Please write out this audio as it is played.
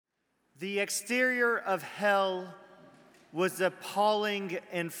The exterior of hell was appalling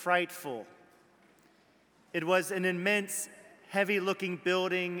and frightful. It was an immense, heavy-looking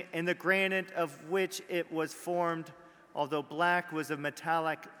building, and the granite of which it was formed, although black, was of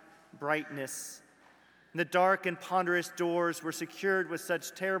metallic brightness. And the dark and ponderous doors were secured with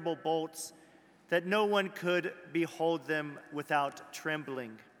such terrible bolts that no one could behold them without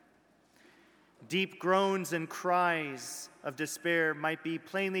trembling. Deep groans and cries of despair might be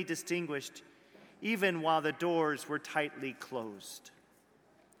plainly distinguished, even while the doors were tightly closed.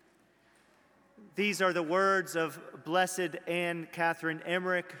 These are the words of Blessed Anne Catherine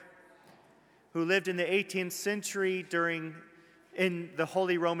Emmerich, who lived in the 18th century in the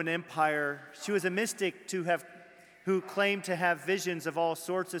Holy Roman Empire. She was a mystic who claimed to have visions of all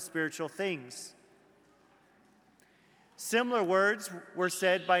sorts of spiritual things. Similar words were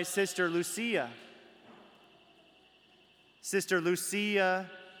said by Sister Lucia. Sister Lucia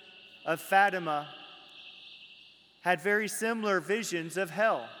of Fatima had very similar visions of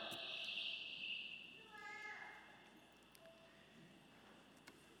hell.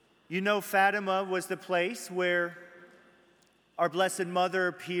 You know, Fatima was the place where our Blessed Mother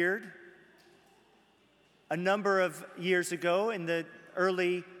appeared a number of years ago in the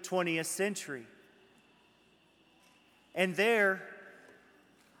early 20th century. And there,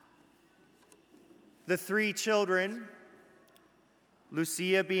 the three children,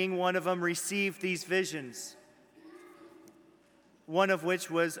 Lucia being one of them, received these visions, one of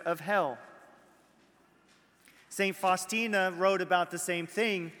which was of hell. St. Faustina wrote about the same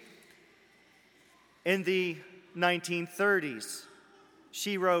thing in the 1930s.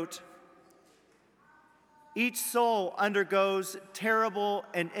 She wrote, "Each soul undergoes terrible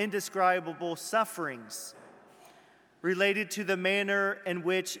and indescribable sufferings related to the manner in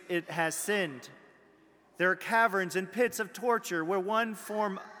which it has sinned. There are caverns and pits of torture where one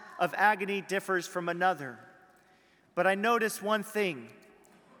form of agony differs from another. But I notice one thing,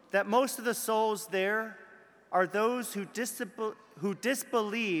 that most of the souls there are those who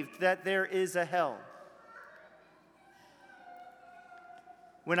disbelieved that there is a hell.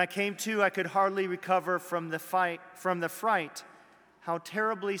 When I came to, I could hardly recover from the fright, how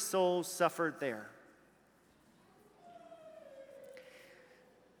terribly souls suffered there."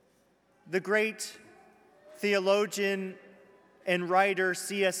 The great theologian and writer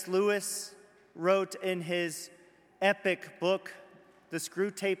C.S. Lewis wrote in his epic book, The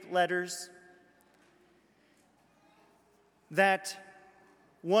Screwtape Letters, that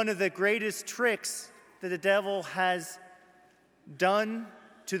one of the greatest tricks that the devil has done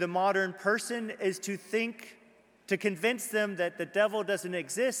to the modern person is to convince them that the devil doesn't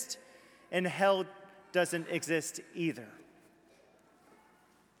exist and hell doesn't exist either.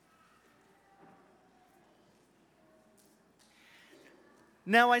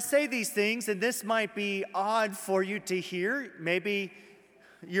 Now, I say these things, and this might be odd for you to hear. Maybe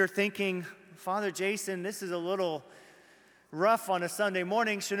you're thinking, Father Jason, this is a little rough on a Sunday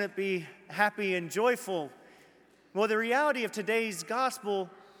morning. Shouldn't it be happy and joyful? Well, the reality of today's gospel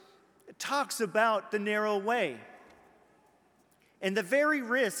talks about the narrow way. And the very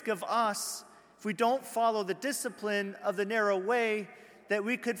risk of us, if we don't follow the discipline of the narrow way, that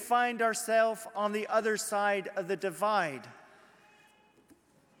we could find ourselves on the other side of the divide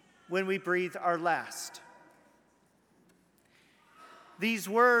when we breathe our last. These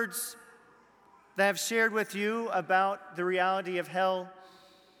words that I've shared with you about the reality of hell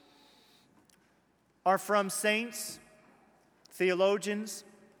are from saints, theologians.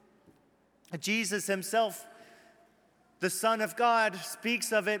 Jesus himself, the Son of God,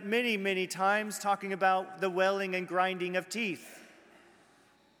 speaks of it many, many times, talking about the welling and grinding of teeth,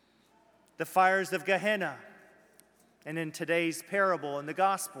 the fires of Gehenna, and in today's parable in the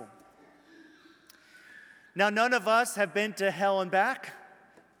gospel. Now, none of us have been to hell and back,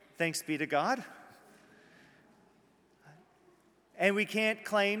 thanks be to God. And we can't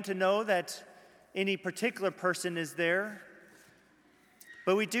claim to know that any particular person is there.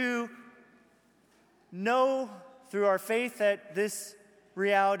 But we do know through our faith that this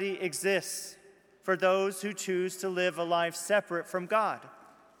reality exists for those who choose to live a life separate from God.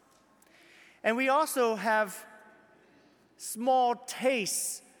 And we also have small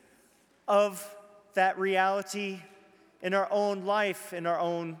tastes of that reality in our own life, in our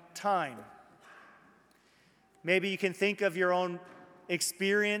own time. Maybe you can think of your own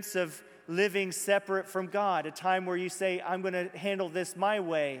experience of living separate from God, a time where you say, I'm going to handle this my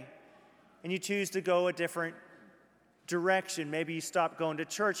way, and you choose to go a different direction. Maybe you stopped going to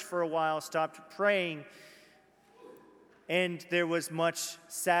church for a while, stopped praying, and there was much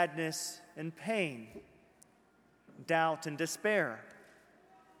sadness and pain, doubt and despair.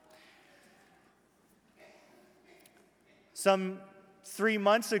 Some 3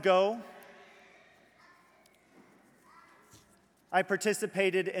 months ago, I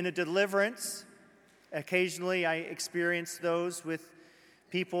participated in a deliverance. Occasionally, I experience those with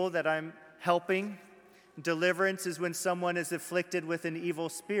people that I'm helping. Deliverance is when someone is afflicted with an evil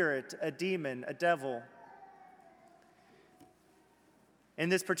spirit, a demon, a devil.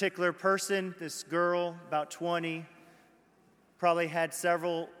 And this particular person, this girl, about 20, probably had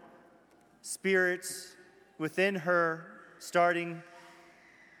several spirits within her, starting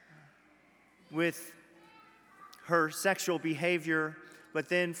with her sexual behavior, but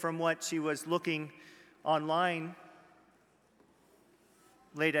then from what she was looking online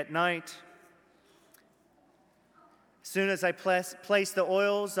late at night. As soon as I placed the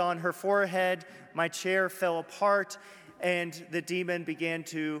oils on her forehead, my chair fell apart and the demon began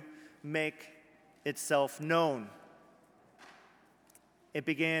to make itself known. It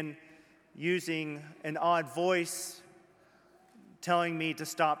began using an odd voice, telling me to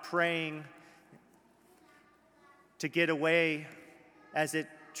stop praying, to get away as it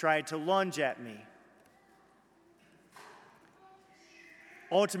tried to lunge at me.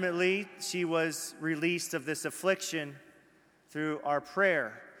 Ultimately, she was released of this affliction through our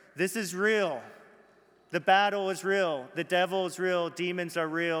prayer. This is real. The battle is real. The devil is real. Demons are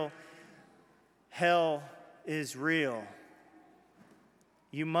real. Hell is real.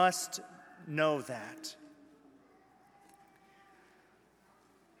 You must know that.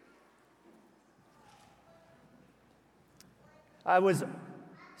 I was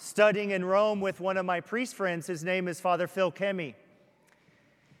studying in Rome with one of my priest friends. His name is Father Phil Kemi.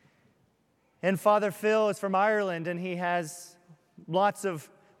 And Father Phil is from Ireland, and he has lots of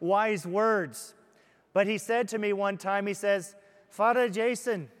wise words. But he said to me one time, he says, Father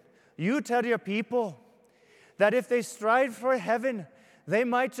Jason, you tell your people that if they strive for heaven, they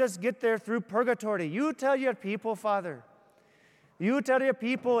might just get there through purgatory. You tell your people, Father. You tell your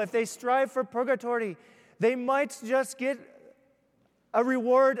people if they strive for purgatory, they might just get a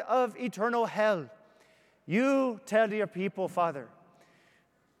reward of eternal hell. You tell your people, Father.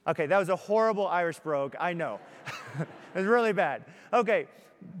 Okay, that was a horrible Irish brogue, I know. It was really bad. Okay,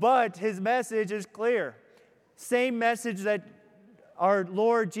 but his message is clear. Same message that our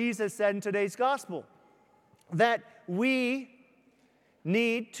Lord Jesus said in today's gospel, that we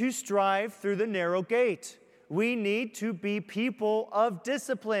need to strive through the narrow gate. We need to be people of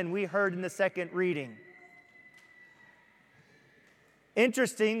discipline, we heard in the second reading.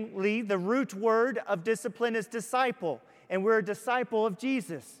 Interestingly, the root word of discipline is disciple, and we're a disciple of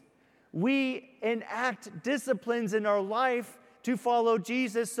Jesus. We enact disciplines in our life to follow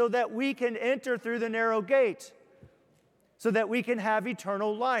Jesus so that we can enter through the narrow gate, so that we can have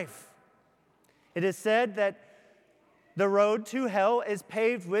eternal life. It is said that the road to hell is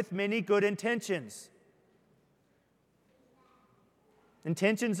paved with many good intentions.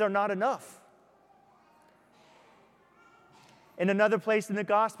 Intentions are not enough. In another place in the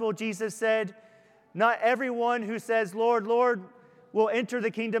gospel, Jesus said, not everyone who says, Lord, Lord, will enter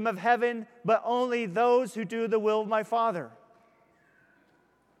the kingdom of heaven, but only those who do the will of my Father.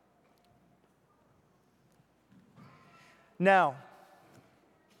 Now,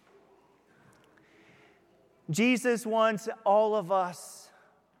 Jesus wants all of us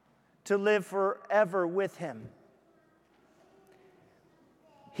to live forever with him.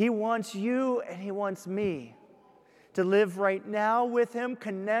 He wants you and he wants me to live right now with him,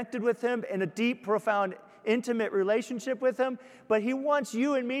 connected with him in a deep, profound, intimate relationship with him. But he wants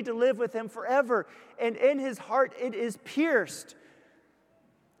you and me to live with him forever. And in his heart, it is pierced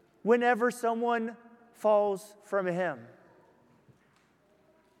whenever someone falls from him.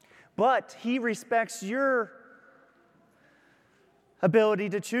 But he respects your ability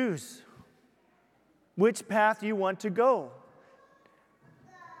to choose which path you want to go.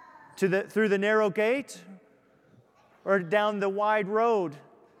 Through the narrow gate or down the wide road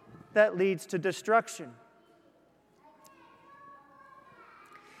that leads to destruction.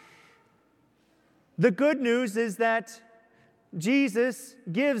 The good news is that Jesus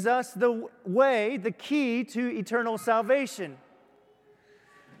gives us the way, the key to eternal salvation.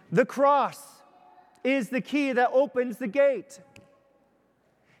 The cross is the key that opens the gate.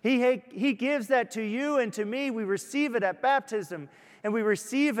 He gives that to you and to me. We receive it at baptism, and we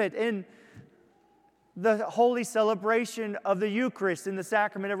receive it in the holy celebration of the Eucharist, in the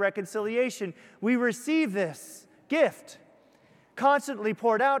sacrament of reconciliation. We receive this gift constantly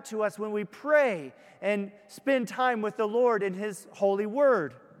poured out to us when we pray and spend time with the Lord in his holy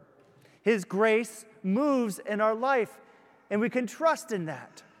word. His grace moves in our life, and we can trust in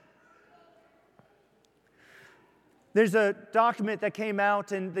that. There's a document that came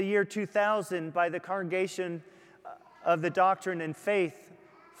out in the year 2000 by the Congregation of the Doctrine and Faith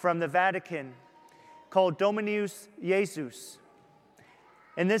from the Vatican called Dominus Jesus.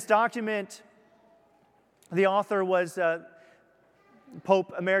 In this document, the author was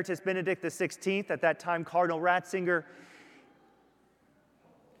Pope Emeritus Benedict XVI, at that time Cardinal Ratzinger.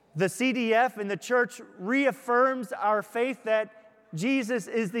 The CDF and the Church reaffirms our faith that Jesus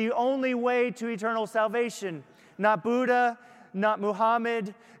is the only way to eternal salvation. Not Buddha, not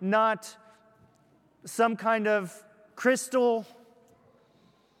Muhammad, not some kind of crystal,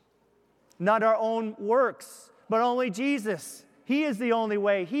 not our own works, but only Jesus. He is the only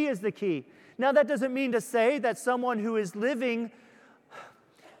way. He is the key. Now, that doesn't mean to say that someone who is living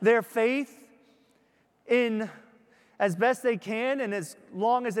their faith in as best they can and as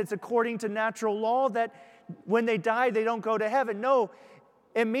long as it's according to natural law, that when they die, they don't go to heaven. No,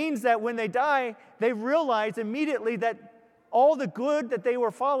 it means that when they die, they realize immediately that all the good that they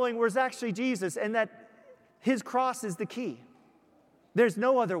were following was actually Jesus, and that his cross is the key. There's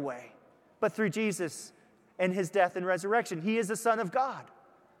no other way but through Jesus and his death and resurrection. He is the Son of God.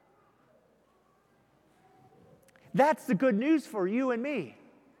 That's the good news for you and me.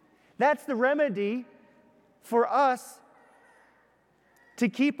 That's the remedy for us to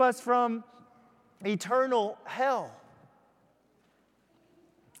keep us from eternal hell.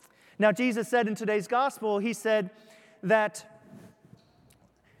 Now, Jesus said in today's gospel, he said that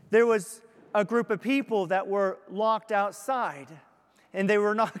there was a group of people that were locked outside, and they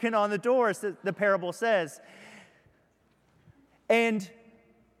were knocking on the doors, the parable says. And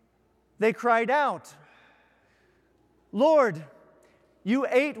they cried out, "Lord, you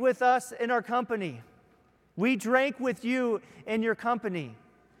ate with us in our company. We drank with you in your company.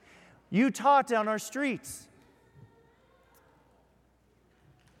 You taught on our streets."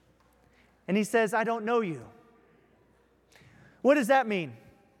 And he says, "I don't know you." What does that mean?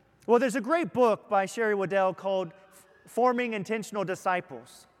 Well, there's a great book by Sherry Waddell called Forming Intentional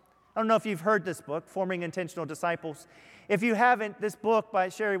Disciples. I don't know if you've heard this book, Forming Intentional Disciples. If you haven't, this book by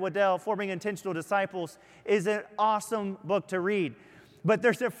Sherry Waddell, Forming Intentional Disciples, is an awesome book to read. But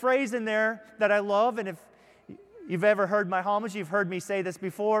there's a phrase in there that I love, and if you've ever heard my homilies, you've heard me say this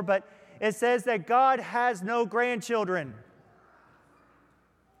before, but it says that God has no grandchildren.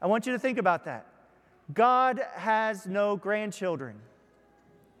 I want you to think about that. God has no grandchildren.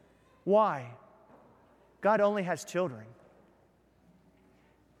 Why? God only has children.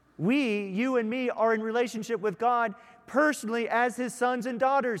 We, you and me, are in relationship with God personally as his sons and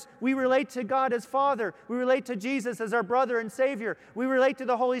daughters. We relate to God as Father. We relate to Jesus as our brother and Savior. We relate to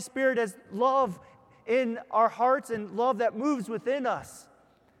the Holy Spirit as love in our hearts and love that moves within us.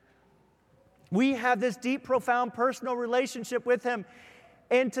 We have this deep, profound, personal relationship with him.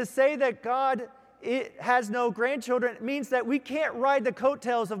 And to say that God has no grandchildren means that we can't ride the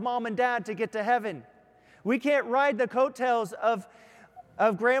coattails of mom and dad to get to heaven. We can't ride the coattails of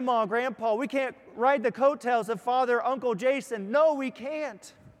grandma, grandpa. We can't ride the coattails of Father, Uncle Jason. No, we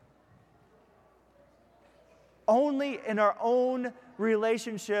can't. Only in our own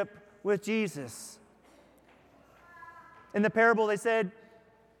relationship with Jesus. In the parable, they said,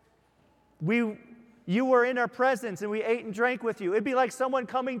 you were in our presence and we ate and drank with you. It'd be like someone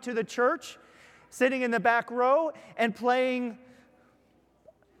coming to the church, sitting in the back row and playing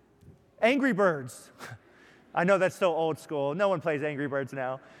Angry Birds. I know that's so old school. No one plays Angry Birds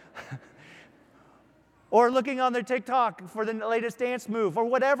now. Or looking on their TikTok for the latest dance move or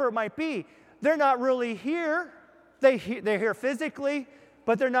whatever it might be. They're not really here. They're here physically,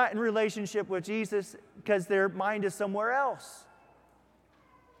 but they're not in relationship with Jesus because their mind is somewhere else.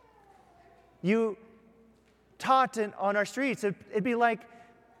 You taught on our streets. It'd be like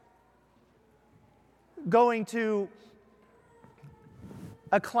going to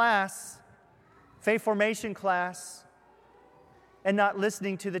a class, faith formation class, and not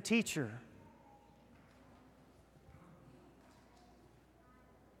listening to the teacher.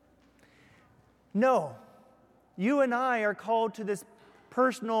 No, you and I are called to this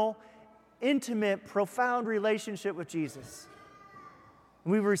personal, intimate, profound relationship with Jesus.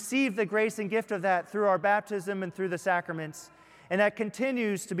 We receive the grace and gift of that through our baptism and through the sacraments, and that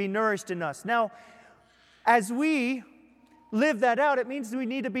continues to be nourished in us. Now, as we live that out, it means we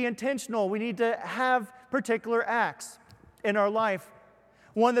need to be intentional. We need to have particular acts in our life.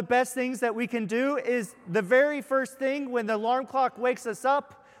 One of the best things that we can do is the very first thing when the alarm clock wakes us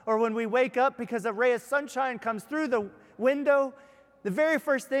up or when we wake up because a ray of sunshine comes through the window, the very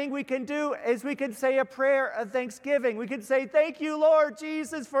first thing we can do is we can say a prayer of thanksgiving. We can say, "Thank you, Lord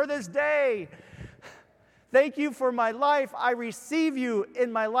Jesus, for this day. Thank you for my life. I receive you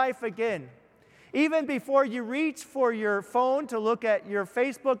in my life again." Even before you reach for your phone to look at your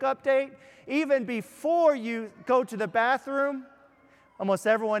Facebook update, even before you go to the bathroom, almost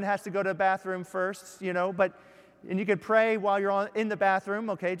everyone has to go to the bathroom first, and you could pray while you're in the bathroom,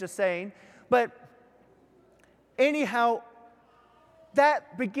 okay, just saying. But anyhow,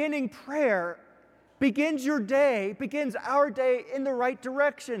 that beginning prayer begins our day in the right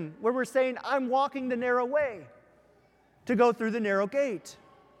direction, where we're saying, I'm walking the narrow way to go through the narrow gate.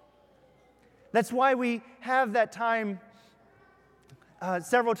 That's why we have that time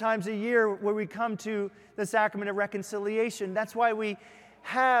several times a year where we come to the sacrament of reconciliation. That's why we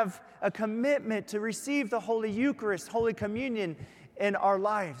have a commitment to receive the Holy Eucharist, Holy Communion in our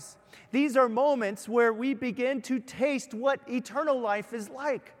lives. These are moments where we begin to taste what eternal life is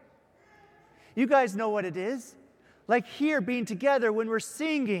like. You guys know what it is. Like here, being together when we're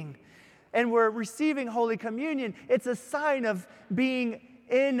singing and we're receiving Holy Communion, it's a sign of being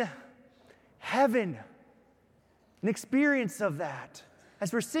in heaven, an experience of that.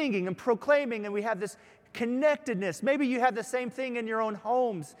 As we're singing and proclaiming, and we have this connectedness. Maybe you have the same thing in your own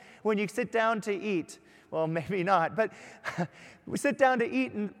homes when you sit down to eat. Well, maybe not, but we sit down to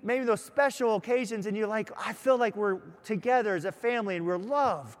eat, and maybe those special occasions, and you're like, I feel like we're together as a family and we're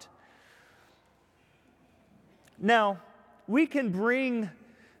loved. Now, we can bring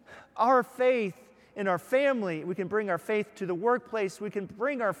our faith in our family. We can bring our faith to the workplace. We can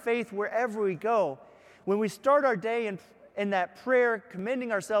bring our faith wherever we go. When we start our day in that prayer,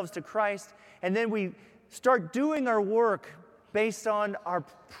 commending ourselves to Christ, and then we start doing our work based on our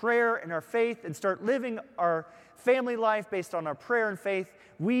prayer and our faith, and start living our family life based on our prayer and faith,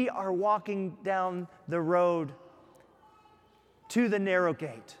 we are walking down the road to the narrow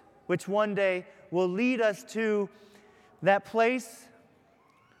gate, which one day will lead us to that place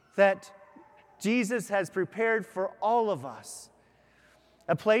that Jesus has prepared for all of us,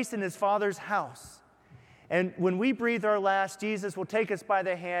 a place in his Father's house. And when we breathe our last, Jesus will take us by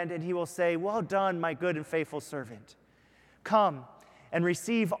the hand and he will say, well done, my good and faithful servant. Come and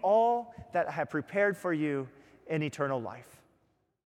receive all that I have prepared for you in eternal life.